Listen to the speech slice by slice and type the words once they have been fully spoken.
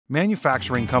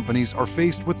Manufacturing companies are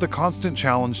faced with the constant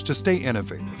challenge to stay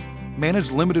innovative, manage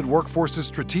limited workforces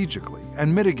strategically,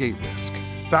 and mitigate risk.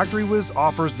 FactoryWiz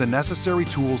offers the necessary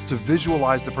tools to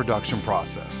visualize the production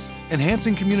process,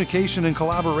 enhancing communication and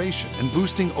collaboration and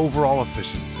boosting overall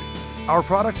efficiency. Our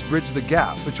products bridge the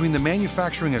gap between the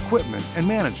manufacturing equipment and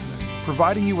management,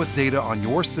 providing you with data on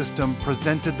your system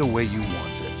presented the way you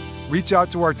want it. Reach out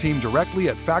to our team directly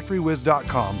at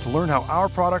FactoryWiz.com to learn how our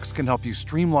products can help you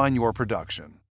streamline your production.